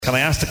Can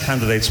I ask the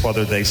candidates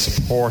whether they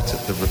support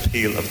the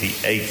repeal of the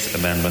 8th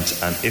Amendment,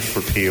 and if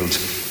repealed,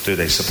 do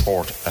they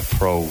support a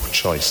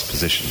pro-choice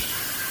position?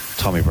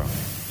 Tommy Brown.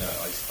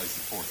 I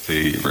support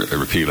the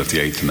repeal of the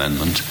 8th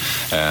Amendment,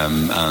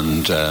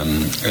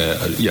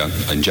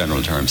 in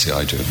general terms,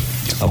 I do.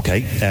 Yeah.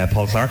 Okay,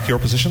 Paul Clark, your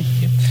position?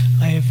 Yeah.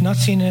 I have not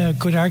seen a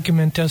good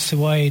argument as to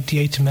why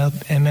the 8th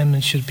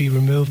Amendment should be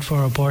removed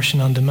for abortion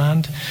on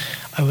demand.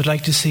 I would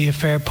like to see a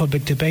fair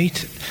public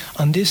debate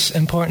on this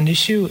important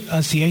issue,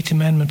 as the 8th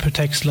Amendment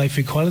protects life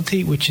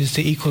equality, which is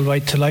the equal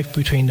right to life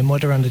between the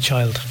mother and the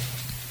child.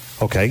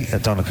 Okay,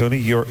 Donna Cooney,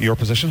 your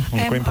position on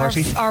the Green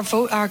Party?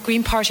 Our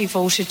Green Party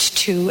voted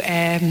to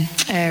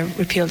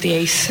repeal the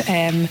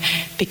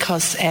 8th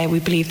because we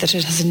believe that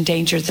it has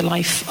endangered the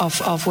life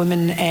of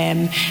women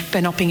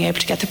by not being able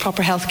to get the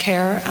proper health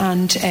care,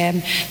 and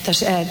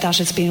that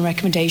has been a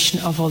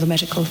recommendation of all the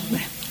medical.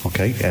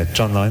 Okay,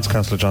 John Lyons,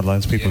 Councillor John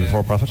Lyons, People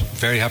Before Profit.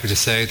 Very happy to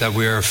say that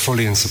we are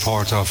fully in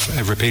support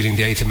of repealing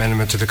the 8th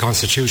Amendment to the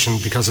Constitution,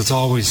 because it's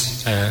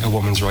always a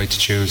woman's right to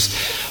choose.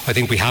 I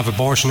think we have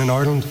abortion in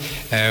Ireland.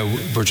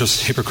 We're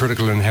just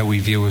hypocritical in how we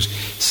view it.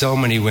 So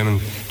many women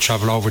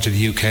travel over to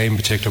the UK in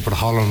particular, but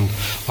Holland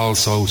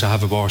also, to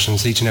have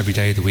abortions each and every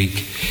day of the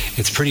week.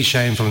 It's pretty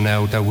shameful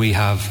now that we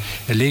have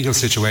a legal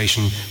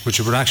situation which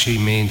would actually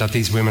mean that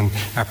these women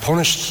are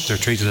punished, they're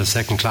treated as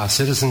second-class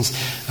citizens,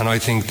 and I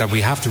think that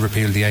we have to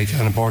repeal the 8th,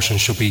 and abortion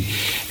should be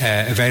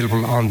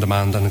available on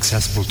demand and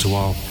accessible to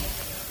all.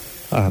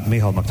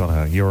 Micheál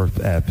McDonagh, your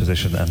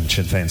position and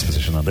Sinn Féin's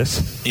position on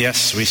this?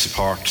 Yes, we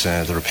support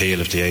the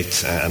repeal of the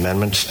 8th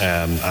Amendment,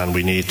 and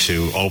we need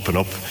to open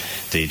up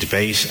the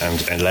debate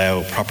and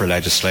allow proper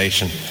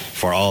legislation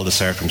for all the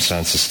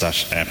circumstances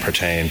that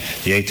pertain.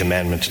 The 8th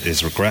Amendment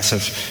is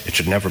regressive. It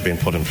should never have been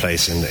put in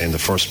place in the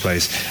first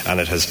place, and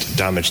it has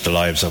damaged the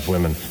lives of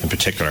women in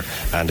particular,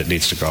 and it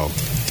needs to go.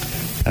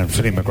 And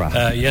Philip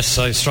McGrath. Yes,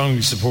 I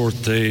strongly support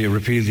the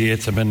Repeal the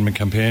 8th Amendment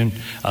campaign,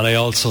 and I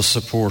also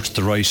support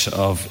the right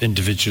of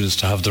individuals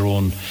to have their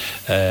own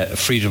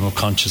freedom of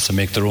conscience and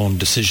make their own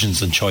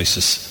decisions and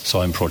choices.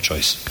 So I'm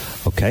pro-choice.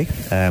 Okay,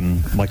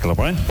 Michael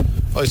O'Brien.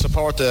 I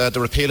support the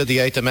repeal of the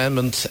 8th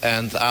Amendment,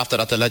 and after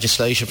that the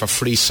legislation for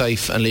free,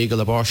 safe and legal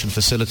abortion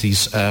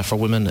facilities for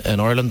women in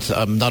Ireland.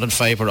 I'm not in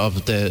favour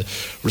of the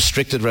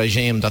restricted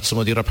regime that some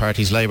of the other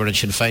parties, Labour and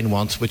Sinn Féin,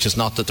 want, which is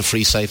not that the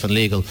free, safe and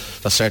legal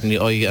that certainly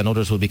I and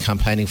others will be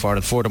campaigning for.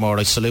 And furthermore,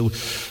 I salute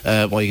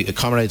my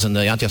comrades in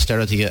the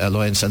Anti-Austerity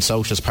Alliance and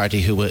Socialist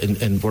Party who were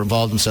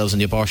involved themselves in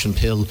the abortion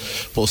pill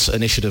bus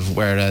initiative,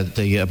 where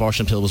the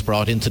abortion pill was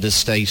brought into this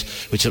state,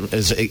 which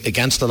is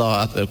against the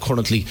law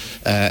currently,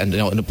 and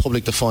in a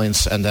public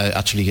defiance, and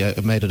actually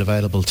made it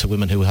available to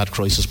women who had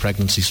crisis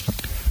pregnancies.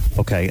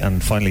 Okay,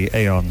 and finally,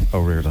 Aon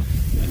O'Riordan.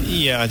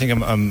 Yeah, I think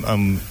I'm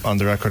on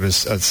the record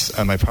as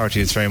my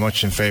party is very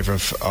much in favour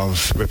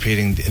of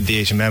repealing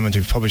the 8th Amendment.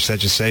 We've published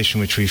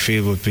legislation which we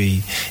feel would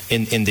be,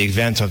 in the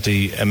event of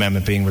the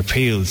amendment being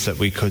repealed, that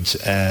we could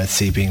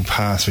see being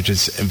passed, which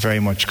is very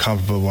much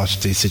comparable to what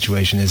the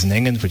situation is in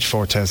England, which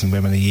 4,000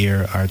 women a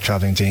year are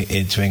travelling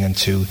into England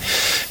to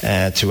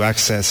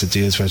access. It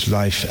deals with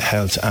life,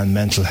 health and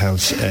mental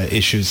health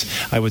issues.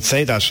 I would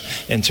say that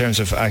in terms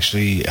of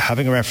actually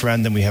having a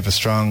referendum, we have a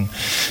strong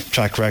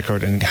track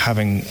record in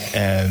having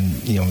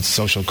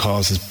social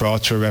causes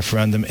brought to a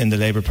referendum in the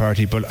Labour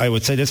Party. But I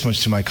would say this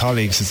much to my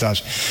colleagues, is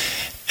that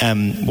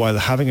while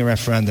having a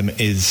referendum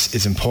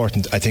is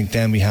important, I think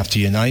then we have to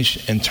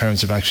unite in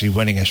terms of actually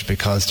winning it,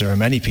 because there are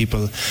many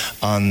people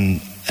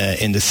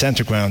in the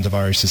centre ground of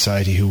Irish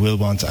society who will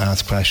want to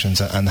ask questions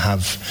and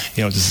have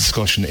this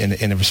discussion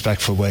in a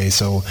respectful way.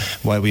 So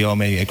while we all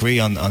may agree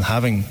on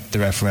having the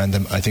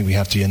referendum, I think we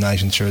have to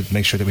unite and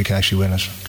make sure that we can actually win it.